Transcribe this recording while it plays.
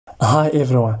Hi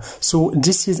everyone, so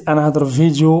this is another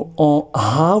video on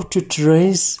how to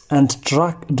trace and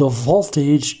track the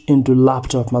voltage into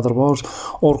laptop motherboard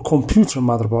or computer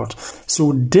motherboard.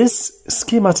 So this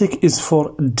schematic is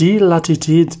for D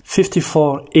latitude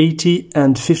 5480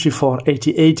 and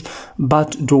 5488,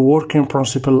 but the working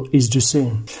principle is the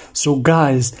same. So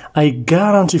guys, I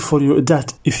guarantee for you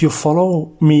that if you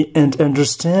follow me and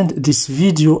understand this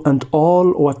video and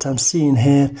all what I'm seeing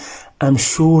here, I'm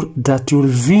sure that your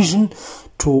vision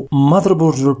to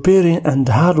motherboard repairing and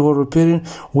hardware repairing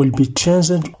will be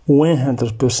changed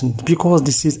 100%, because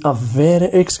this is a very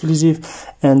exclusive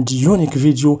and unique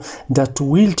video that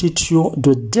will teach you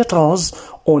the details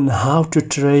on how to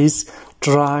trace,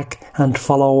 track and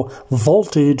follow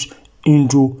voltage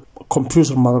into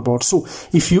computer motherboard. So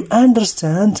if you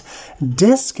understand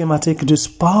this schematic, this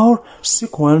power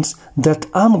sequence that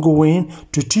I'm going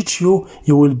to teach you,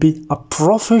 you will be a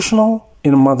professional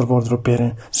in motherboard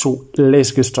repairing. So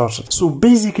let's get started. So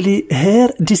basically here,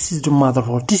 this is the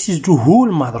motherboard, this is the whole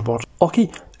motherboard. Okay,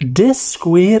 this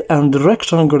square and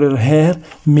rectangular here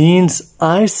means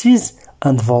ICs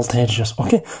and voltages.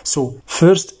 Okay, so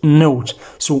first note,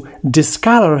 so this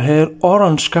color here,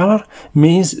 orange color,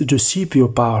 means the CPU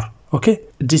power. Okay,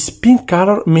 this pink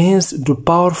color means the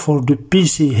power for the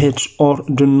PC hedge or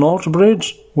the NOT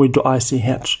bridge with the IC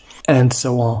hedge, and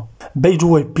so on. By the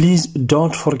way, please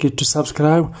don't forget to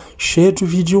subscribe, share the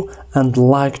video and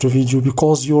like the video,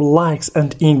 because your likes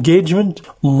and engagement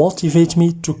motivate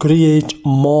me to create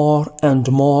more and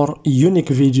more unique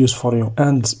videos for you.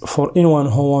 And for anyone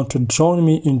who want to join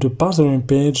me in the Patreon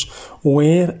page,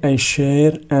 where I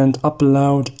share and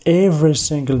upload every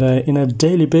single day in a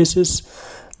daily basis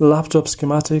laptop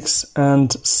schematics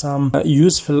and some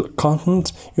useful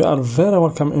content, you are very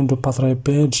welcome in the Patreon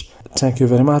page. Thank you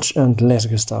very much, and let's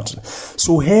get started.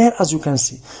 So here, as you can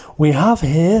see, we have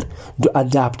here the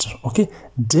adapter. Okay,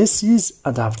 this is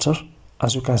adapter,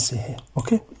 as you can see here.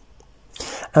 Okay,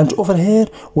 and over here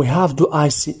we have the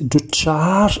IC, the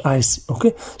charge IC.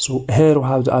 Okay, so here we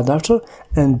have the adapter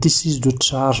and this is the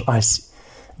charge IC.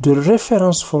 The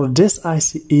reference for this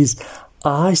IC is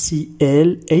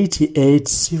ICL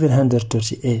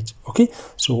 88738. Okay,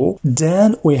 so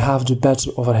then we have the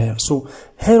battery over here. So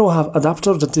here we have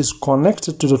adapter that is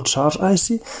connected to the charge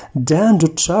IC. Then the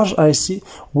charge IC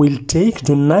will take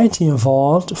the 19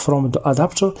 volt from the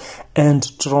adapter and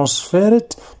transfer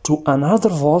it to another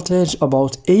voltage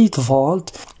about 8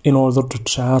 volt in order to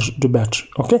charge the battery.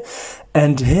 Okay,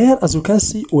 and here, as you can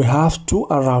see, we have two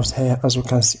arrows here, as you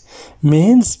can see,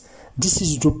 means this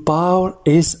is the power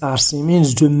SRC,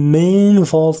 means the main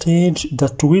voltage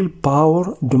that will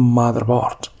power the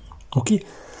motherboard. Okay,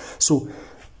 so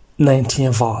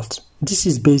 19 volt. This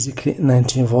is basically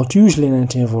 19 volt, usually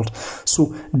 19 volt.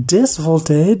 So this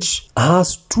voltage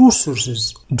has two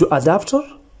sources: the adapter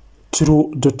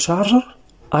through the charger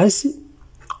IC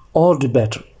or the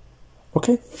battery.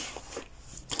 Okay,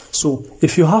 so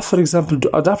if you have, for example, the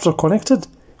adapter connected,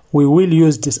 we will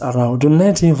use this arrow. The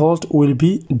 19 volt will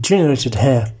be generated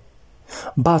here.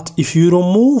 But if you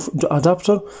remove the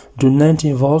adapter, the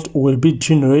 19 volt will be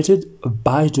generated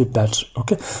by the battery.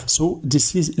 Okay, so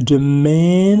this is the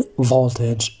main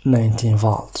voltage, 19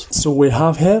 volt. So we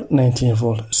have here 19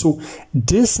 volt. So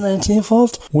this 19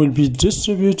 volt will be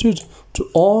distributed to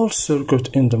all circuit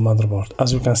in the motherboard.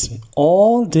 As you can see,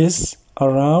 all this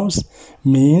arrows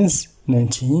means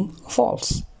 19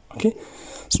 volts. Okay,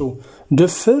 so the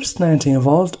first 19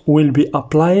 volt will be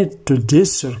applied to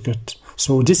this circuit.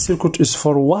 So this circuit is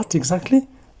for what exactly?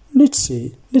 Let's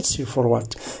see for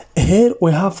what. Here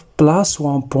we have plus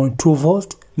 1.2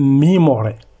 volt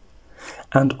memory,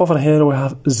 and over here we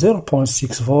have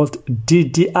 0.6 volt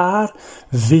DDR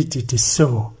VTT.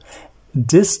 So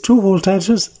these two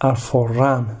voltages are for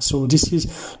RAM. So this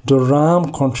is the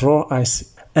RAM control IC.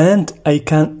 And I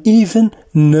can even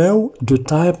know the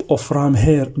type of RAM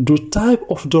here. The type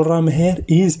of the RAM here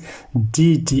is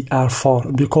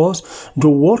DDR4, because the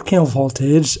working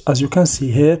voltage, as you can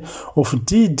see here, of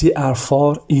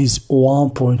DDR4 is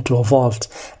 1.2 volt,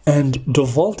 and the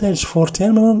voltage for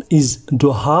terminal is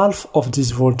the half of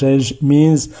this voltage,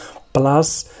 means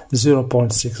plus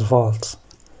 0.6 volt.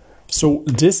 So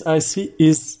this IC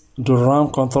is the RAM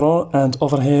control, and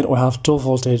over here we have two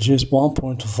voltages,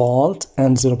 1.0 volt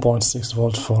and 0.6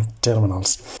 volt for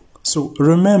terminals. So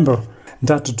remember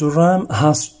that the RAM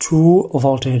has two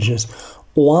voltages,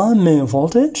 one main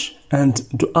voltage and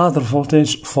the other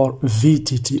voltage for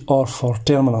VTT or for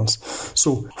terminals.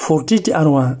 So for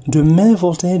DDR1, the main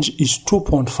voltage is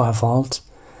 2.5 volt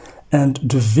and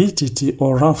the VTT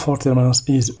or RAM for terminals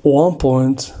is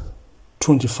 1.0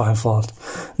 25 volt.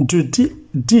 The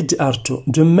DDR2,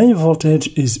 the main voltage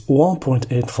is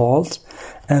 1.8 volt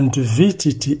and the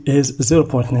VTT is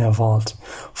 0.9 volt.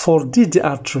 For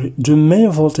DDR3, the main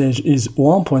voltage is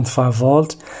 1.5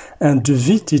 volt and the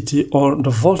VTT, or the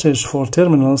voltage for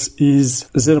terminals, is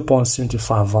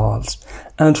 0.75 volts.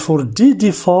 And for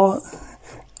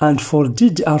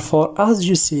DDR4, as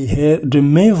you see here, the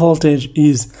main voltage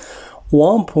is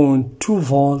 1.2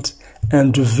 volt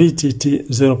and the VTT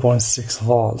 0.6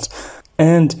 volts.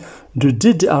 And the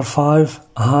DDR5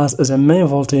 has as a main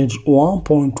voltage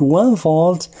 1.1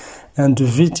 volt and the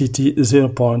VTT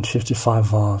 0.55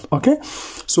 volt. Okay,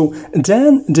 so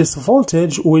then this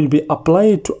voltage will be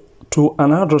applied to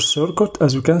another circuit.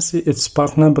 As you can see, its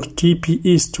part number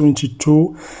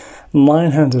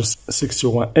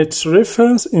TP-22961. Its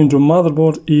reference in the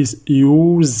motherboard is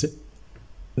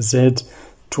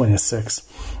UZ26.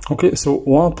 Okay, so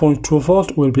 1.2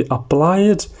 volt will be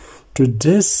applied to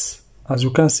this, as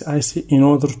you can see, IC, in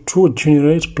order to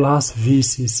generate plus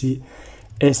VCC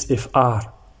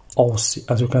SFR OC,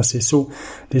 as you can see. So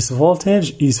this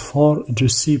voltage is for the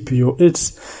CPU.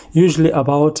 It's usually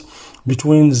about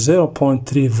between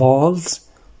 0.3 volts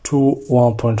to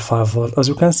 1.5 volt. As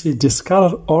you can see, this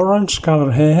color, orange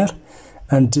color here,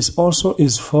 and this also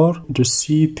is for the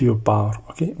CPU power.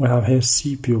 Okay, we have here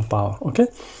CPU power. Okay,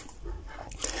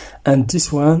 and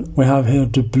this one we have here,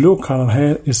 the blue color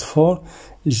here, is for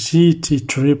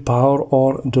GT3 power,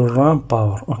 or the RAM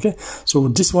power. Okay, so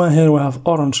this one here we have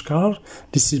orange color.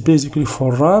 This is basically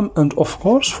for RAM and of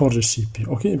course for the CPU.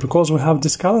 Okay, because we have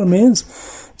this color means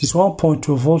this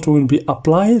 1.2 volt will be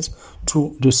applied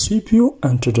to the CPU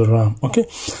and to the RAM. Okay,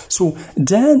 so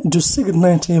then the second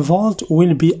 19 volt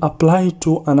will be applied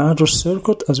to another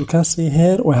circuit. As you can see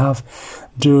here, we have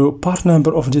the part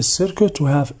number of this circuit, we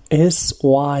have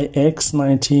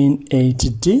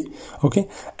SYX1980D. Okay,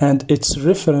 and its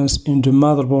reference in the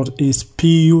motherboard is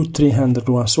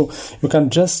PU301. So you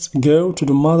can just go to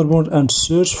the motherboard and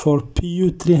search for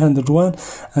PU301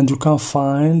 and you can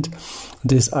find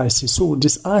this IC. So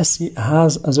this IC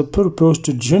has as a purpose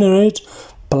to generate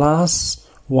plus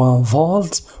 1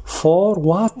 volt for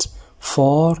what?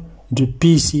 For the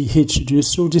PCH. Do you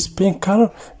see this pink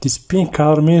color? This pink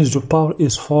color means the power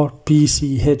is for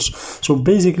PCH. So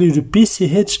basically the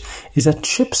PCH is a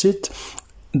chipset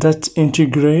that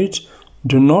integrates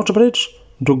the NOT bridge,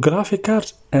 the graphic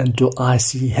card, and the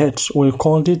ICH. We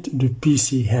called it the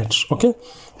PCH. Okay,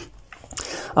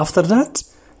 after that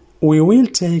we will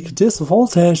take this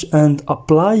voltage and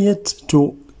apply it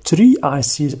to 3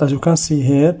 ICs. As you can see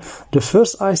here, the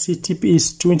first IC TP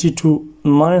is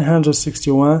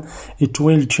 22961. It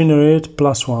will generate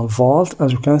plus 1 volt.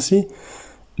 As you can see,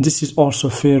 this is also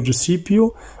for the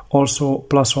CPU, also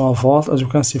plus 1 volt, as you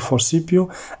can see, for CPU,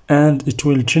 and it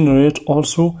will generate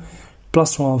also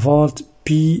plus 1 volt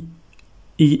PEX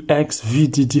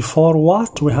VDD for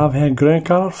what? We have here green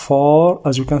color for,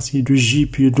 as you can see, the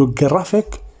GPU, the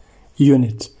graphic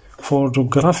unit, for the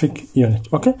graphic unit.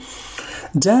 Okay,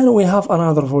 then we have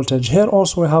another voltage here.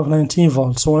 Also we have 19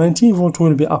 volts. So 19 volt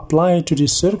will be applied to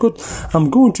this circuit. I'm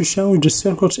going to show you the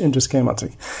circuits in the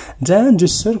schematic. Then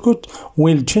this circuit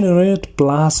will generate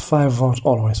plus 5 volt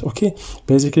always. Okay,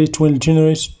 basically it will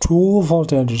generate 2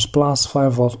 voltages, plus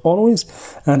 5 volt always,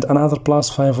 and another plus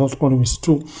 5 volt always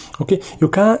too. Okay, you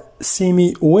can see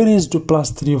me, where is the plus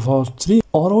 3 volt 3?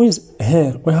 Always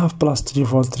here we have plus 3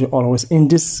 volt 3 always. In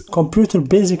this computer,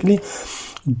 basically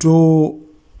the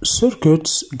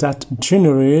circuits that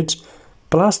generate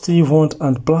plus 3 volt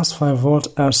and plus 5 volt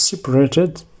are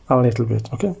separated a little bit.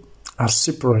 Okay, are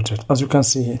separated, as you can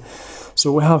see here.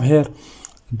 So we have here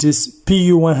this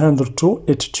PU102,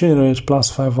 it generates plus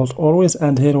 5 volt always,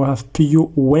 and here we have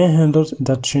PU100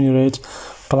 that generates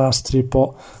plus 3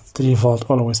 volt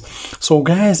always. So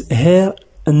guys, here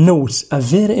a note, a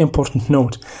very important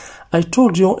note. I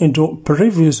told you in the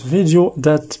previous video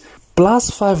that plus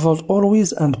 5 volt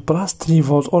always and plus 3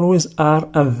 volt always are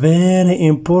a very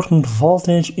important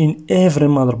voltage in every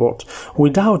motherboard.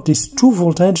 Without these two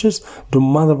voltages, the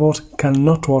motherboard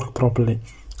cannot work properly.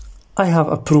 I have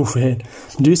a proof here.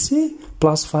 Do you see?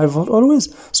 Plus 5 volt always.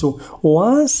 So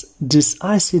once this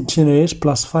IC generates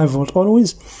plus 5 volt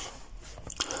always,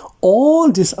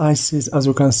 all these ICs, as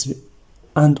you can see,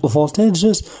 and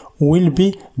voltages will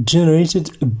be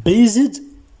generated based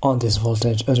on this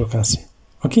voltage, as you can see.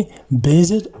 Okay,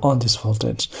 based on this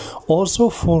voltage. Also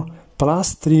for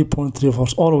plus 3.3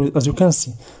 volts always, as you can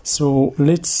see. So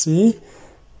let's see,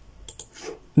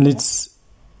 do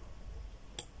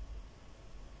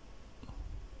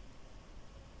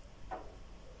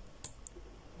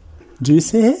you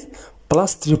see?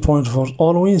 Plus 3.4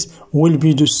 always will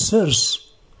be the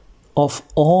source of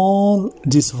all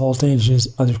these voltages,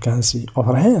 as you can see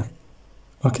over here.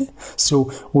 Okay,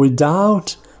 so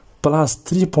without plus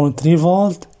 3.3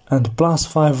 volt and plus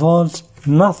 5 volt,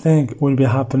 nothing will be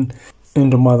happen in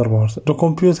the motherboard. The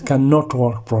computer cannot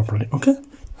work properly. Okay,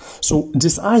 so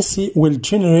this IC will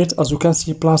generate, as you can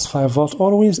see, plus 5 volt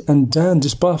always, and then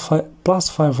this plus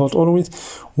 5 volt always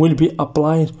will be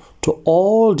applied to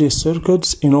all the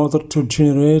circuits in order to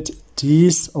generate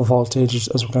these voltages,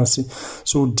 as you can see.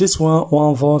 So this one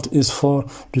 1 volt is for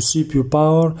the CPU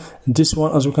power, this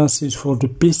one, as you can see, is for the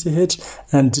PCH,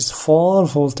 and these 4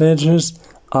 voltages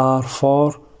are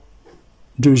for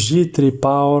the G3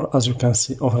 power, as you can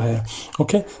see over here.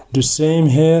 Okay, the same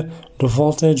here, the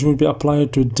voltage will be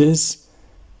applied to this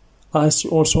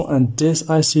IC also, and this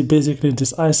IC, basically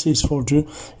this IC is for the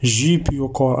GPU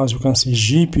core, as you can see,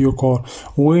 GPU core.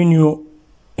 When you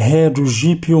hear the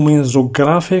GPU, means the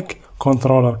graphic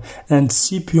controller, and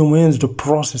CPU means the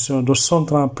processor, the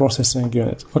central processing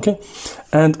unit. Okay,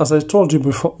 and as I told you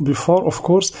before, of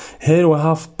course, here we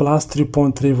have plus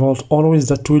 3.3 volt always,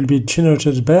 that will be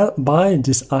generated by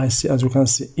this IC, as you can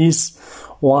see, is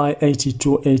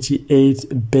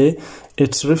Y8288B.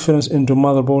 Its reference in the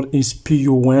motherboard is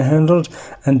PU100,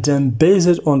 and then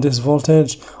based on this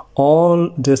voltage, all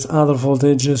these other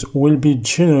voltages will be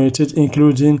generated,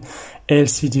 including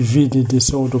LCD VDD,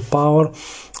 so the power,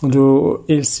 the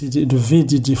LCD, the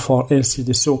VDD for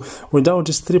LCD. So without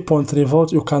this 3.3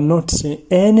 volt, you cannot see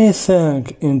anything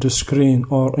in the screen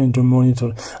or in the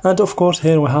monitor. And of course,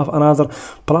 here we have another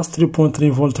plus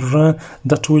 3.3 volt run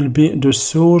that will be the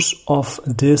source of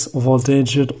this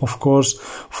voltage, of course,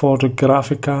 for the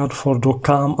graphic card, for the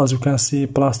CAM, as you can see,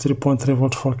 plus 3.3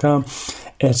 volt for CAM,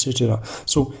 etc.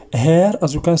 So here,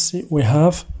 as you can see, we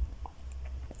have,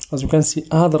 as you can see,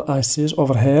 other ICs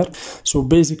over here. So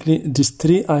basically these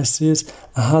 3 ICs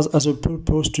has as a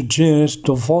purpose to generate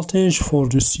the voltage for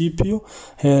the CPU.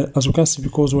 Here, as you can see,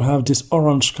 because we have this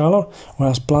orange color, we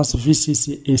have plus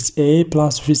VCC SA,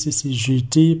 plus VCC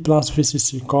GT, plus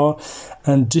VCC core,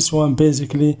 and this one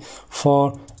basically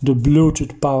for the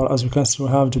Bluetooth power. As you can see, we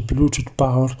have the Bluetooth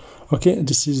power. Okay,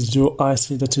 this is the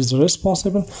IC that is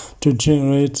responsible to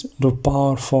generate the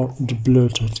power for the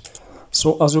Bluetooth.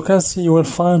 So as you can see, you will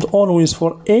find always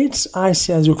for each IC,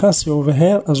 as you can see over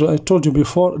here, as I told you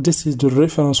before, this is the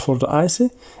reference for the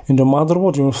IC. In the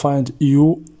motherboard, you will find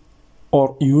U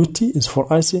or UT is for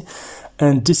IC,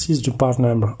 and this is the part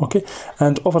number. Okay,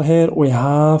 and over here we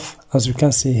have, as you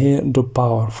can see here, the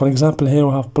power. For example, here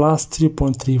we have plus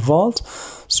 3.3 volt.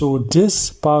 So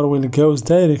this power will go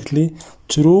directly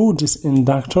through this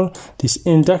inductor. This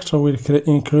inductor will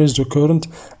increase the current,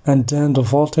 and then the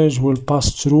voltage will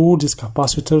pass through these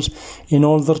capacitors in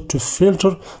order to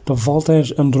filter the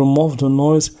voltage and remove the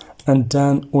noise, and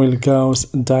then will go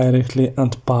directly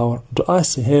and power the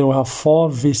IC. Here we have 4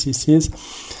 VCCs,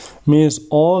 means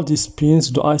all these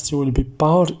pins, the IC will be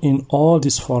powered in all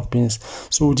these 4 pins.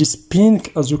 So this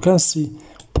pink, as you can see,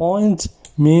 point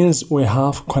means we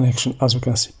have connection. As you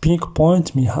can see, pink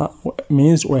point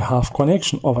means we have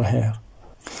connection over here.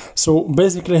 So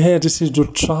basically here, this is the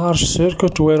charge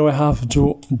circuit where we have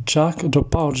the jack, the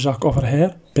power jack over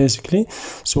here, basically.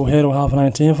 So here we have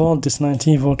 19 volt. This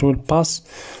 19 volt will pass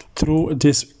through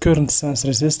this current sense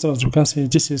resistor. As you can see,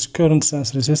 this is current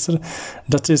sense resistor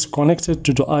that is connected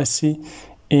to the IC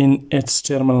in its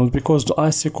terminal, because the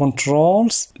IC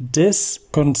controls this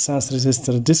current sense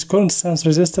resistor. This current sense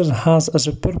resistor has as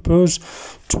a purpose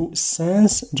to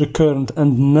sense the current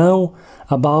and know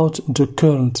about the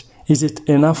current. Is it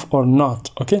enough or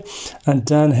not? Okay, and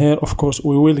then here, of course,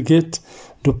 we will get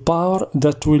the power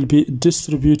that will be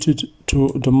distributed to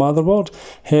the motherboard.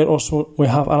 Here also we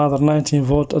have another 19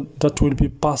 volt that will be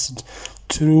passed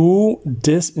through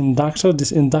this inductor.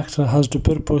 This inductor has the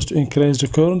purpose to increase the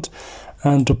current,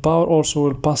 and the power also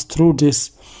will pass through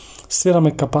these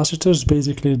ceramic capacitors.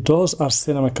 Basically, those are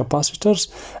ceramic capacitors,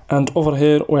 and over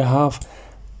here we have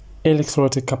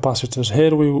electrolytic capacitors.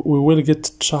 Here we will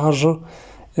get charger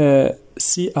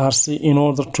CRC in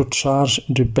order to charge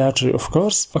the battery, of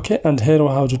course. Okay, and here we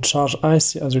have the charge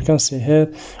IC. As you can see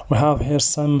here, we have here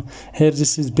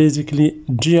this is basically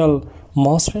dual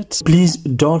MOSFET. Please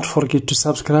don't forget to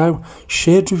subscribe,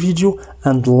 share the video,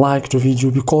 and like the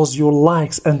video, because your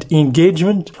likes and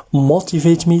engagement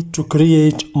motivate me to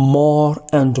create more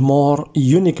and more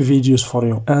unique videos for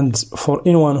you. And for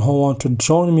anyone who want to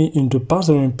join me in the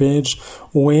Soldering page,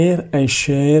 where I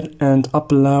share and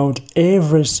upload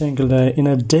every single day in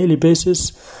a daily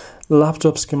basis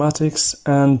laptop schematics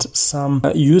and some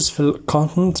useful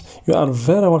content, you are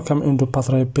very welcome in the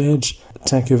Soldering page.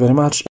 Thank you very much.